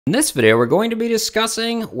In this video, we're going to be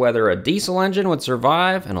discussing whether a diesel engine would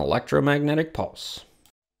survive an electromagnetic pulse.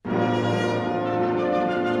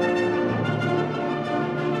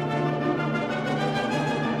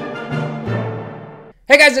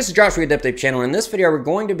 Hey guys, this is Josh from the Adept Ape channel. In this video, we're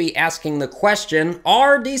going to be asking the question,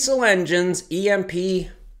 are diesel engines EMP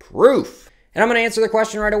proof? And I'm going to answer the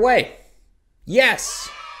question right away. Yes,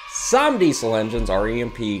 some diesel engines are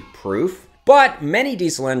EMP proof, but many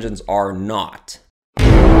diesel engines are not.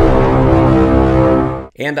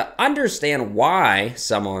 And to understand why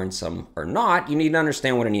some are and some are not, you need to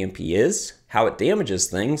understand what an EMP is, how it damages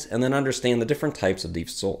things, and then understand the different types of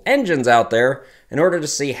diesel engines out there in order to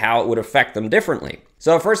see how it would affect them differently.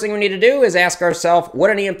 So first thing we need to do is ask ourselves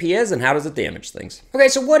what an EMP is and how does it damage things. Okay,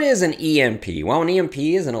 so what is an EMP? Well, an EMP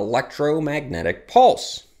is an electromagnetic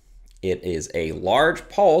pulse. It is a large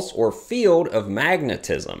pulse or field of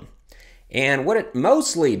magnetism. And what it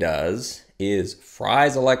mostly does is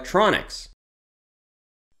fries electronics.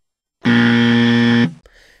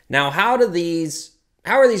 Now, how are these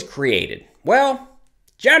created? Well,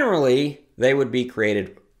 generally, they would be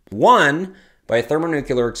created, one, by a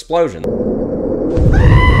thermonuclear explosion.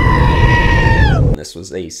 This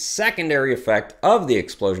was a secondary effect of the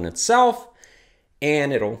explosion itself,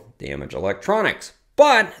 and it'll damage electronics.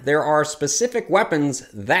 But there are specific weapons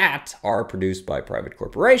that are produced by private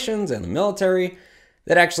corporations and the military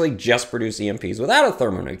that actually just produce EMPs without a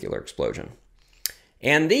thermonuclear explosion.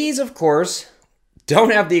 And these, of course,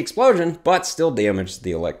 don't have the explosion, but still damage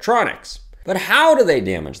the electronics. But how do they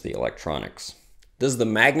damage the electronics? Does the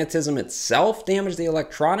magnetism itself damage the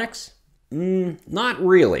electronics? Not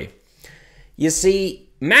really. You see,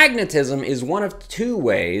 magnetism is one of two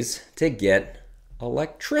ways to get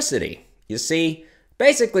electricity. You see,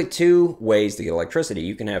 basically two ways to get electricity.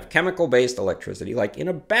 You can have chemical-based electricity, like in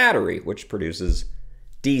a battery, which produces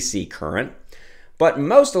DC current. But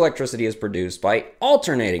most electricity is produced by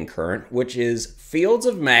alternating current, which is fields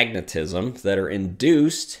of magnetism that are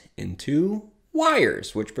induced into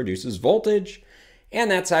wires, which produces voltage,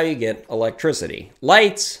 and that's how you get electricity.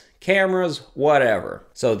 Lights, cameras, whatever.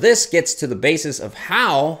 So this gets to the basis of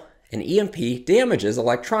how an EMP damages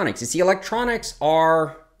electronics. You see, electronics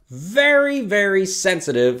are very, very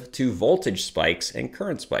sensitive to voltage spikes and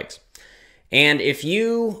current spikes. And if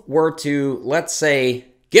you were to, let's say,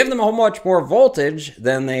 give them a whole much more voltage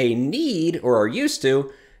than they need or are used to,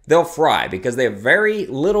 they'll fry because they have very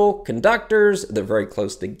little conductors, they're very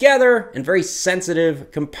close together, and very sensitive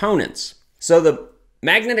components. So the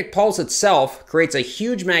magnetic pulse itself creates a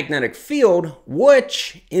huge magnetic field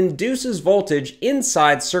which induces voltage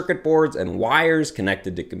inside circuit boards and wires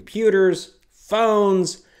connected to computers,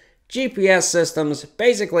 phones, GPS systems,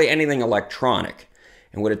 basically anything electronic.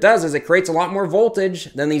 And what it does is it creates a lot more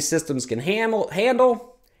voltage than these systems can handle,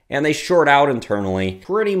 and they short out internally,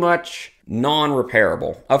 pretty much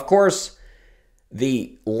non-repairable. Of course,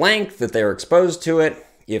 the length that they're exposed to it,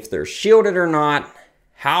 if they're shielded or not,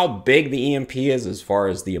 how big the EMP is as far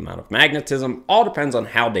as the amount of magnetism, all depends on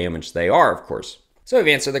how damaged they are, of course. So we've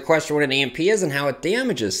answered the question what an EMP is and how it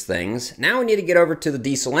damages things. Now we need to get over to the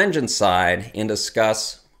diesel engine side and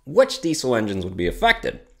discuss which diesel engines would be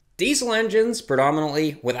affected. Diesel engines,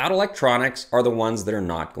 predominantly without electronics, are the ones that are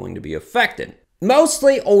not going to be affected.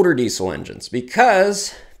 Mostly older diesel engines,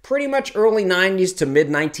 because pretty much early 90s to mid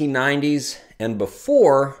 1990s and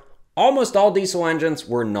before, almost all diesel engines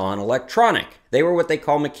were non-electronic. They were what they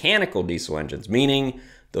call mechanical diesel engines, meaning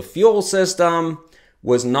the fuel system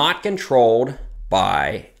was not controlled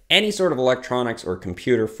by any sort of electronics or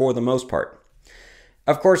computer for the most part.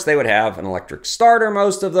 Of course, they would have an electric starter,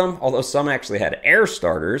 most of them, although some actually had air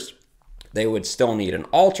starters. They would still need an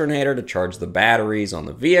alternator to charge the batteries on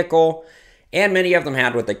the vehicle. And many of them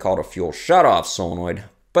had what they called a fuel shutoff solenoid,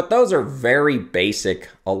 but those are very basic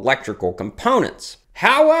electrical components.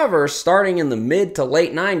 However, starting in the mid to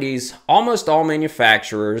late 90s, almost all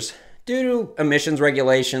manufacturers, due to emissions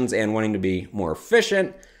regulations and wanting to be more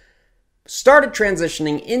efficient, started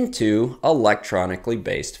transitioning into electronically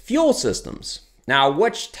based fuel systems. Now,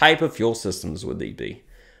 which type of fuel systems would they be?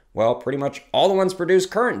 Well, pretty much all the ones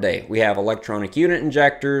produced current day. We have electronic unit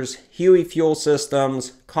injectors, HEUI fuel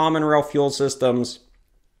systems, common rail fuel systems.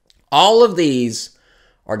 All of these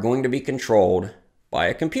are going to be controlled by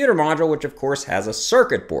a computer module, which of course has a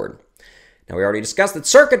circuit board. Now, we already discussed that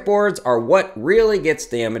circuit boards are what really gets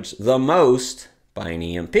damaged the most by an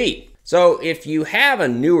EMP. So if you have a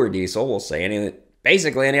newer diesel, we'll say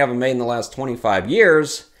basically any of them made in the last 25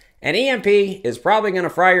 years, an EMP is probably going to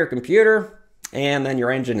fry your computer, and then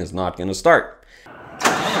your engine is not going to start.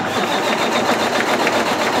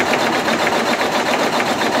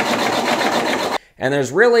 And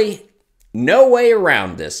there's really No way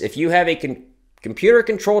around this. If you have a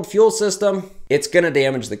computer-controlled fuel system, it's going to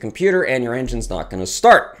damage the computer and your engine's not going to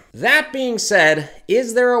start. That being said,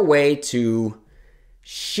 is there a way to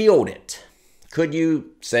shield it? Could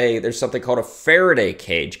you say there's something called a Faraday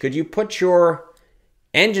cage? Could you put your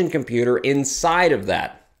engine computer inside of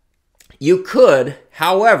that? You could.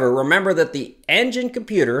 However, remember that the engine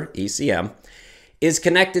computer, ECM, is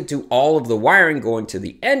connected to all of the wiring going to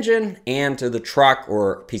the engine and to the truck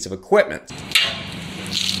or piece of equipment.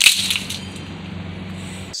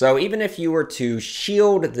 So even if you were to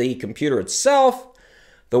shield the computer itself,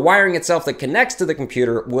 the wiring itself that connects to the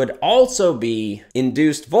computer would also be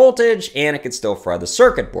induced voltage and it could still fry the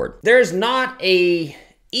circuit board. There's not an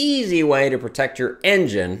easy way to protect your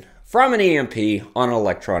engine from an EMP on an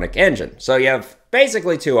electronic engine. So you have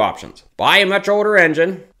basically two options. Buy a much older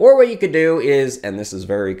engine, or what you could do is, and this is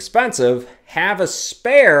very expensive, have a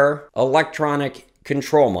spare electronic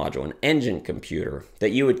control module, an engine computer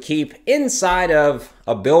that you would keep inside of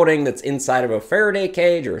a building that's inside of a Faraday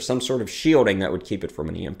cage or some sort of shielding that would keep it from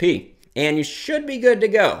an EMP. And you should be good to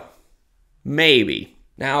go. Maybe.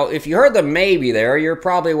 Now, if you heard the maybe there, you're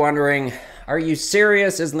probably wondering, are you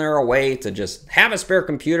serious? Isn't there a way to just have a spare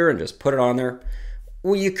computer and just put it on there?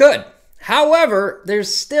 Well, you could. However,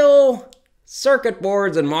 there's still circuit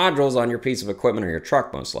boards and modules on your piece of equipment or your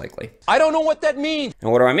truck, most likely. I don't know what that means.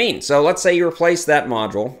 And what do I mean? So let's say you replace that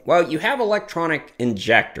module. Well, you have electronic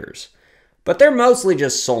injectors, but they're mostly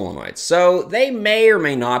just solenoids. So they may or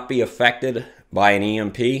may not be affected by an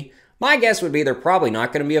EMP. My guess would be they're probably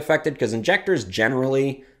not going to be affected because injectors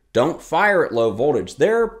generally don't fire at low voltage.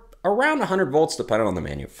 They're around 100 volts depending on the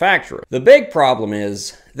manufacturer. The big problem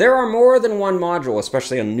is there are more than one module,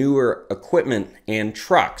 especially on newer equipment and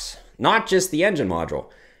trucks. Not just the engine module.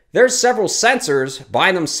 There's several sensors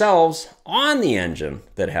by themselves on the engine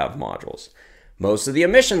that have modules. Most of the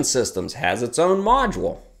emission systems has its own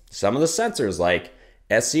module. Some of the sensors like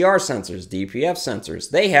SCR sensors, DPF sensors,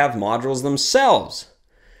 they have modules themselves.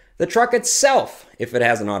 The truck itself, if it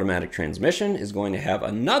has an automatic transmission, is going to have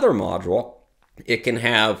another module. It can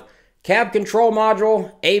have cab control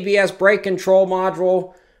module, ABS brake control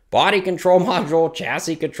module, body control module,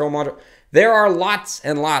 chassis control module. There are lots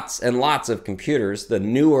and lots and lots of computers the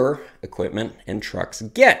newer equipment and trucks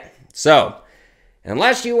get. So,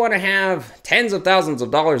 unless you want to have tens of thousands of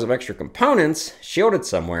dollars of extra components shielded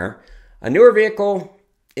somewhere, a newer vehicle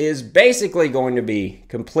is basically going to be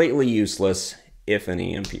completely useless if an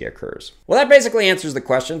EMP occurs. Well, that basically answers the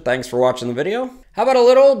question. Thanks for watching the video. How about a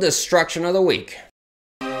little destruction of the week?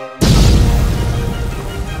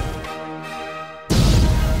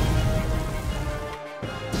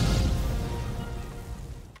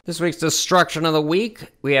 This week's destruction of the week,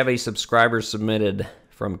 we have a subscriber submitted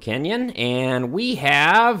from Kenyon, and we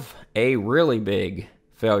have a really big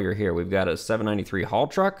failure here. We've got a 793 haul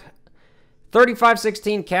truck,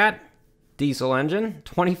 3516 Cat, diesel engine,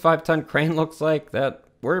 25-ton crane. Looks like that.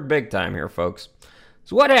 We're big time here, folks.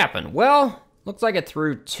 So what happened? Well, looks like it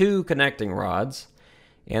threw two connecting rods.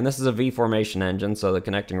 And this is a V-formation engine, so the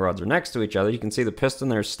connecting rods are next to each other. You can see the piston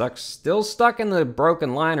there still stuck in the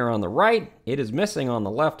broken liner on the right. It is missing on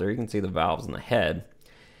the left there. You can see the valves in the head.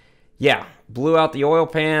 Yeah, blew out the oil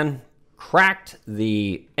pan, cracked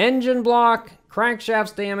the engine block,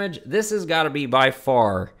 crankshaft's damage. This has got to be by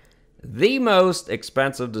far the most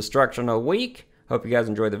expensive destruction of the week. Hope you guys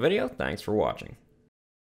enjoyed the video. Thanks for watching.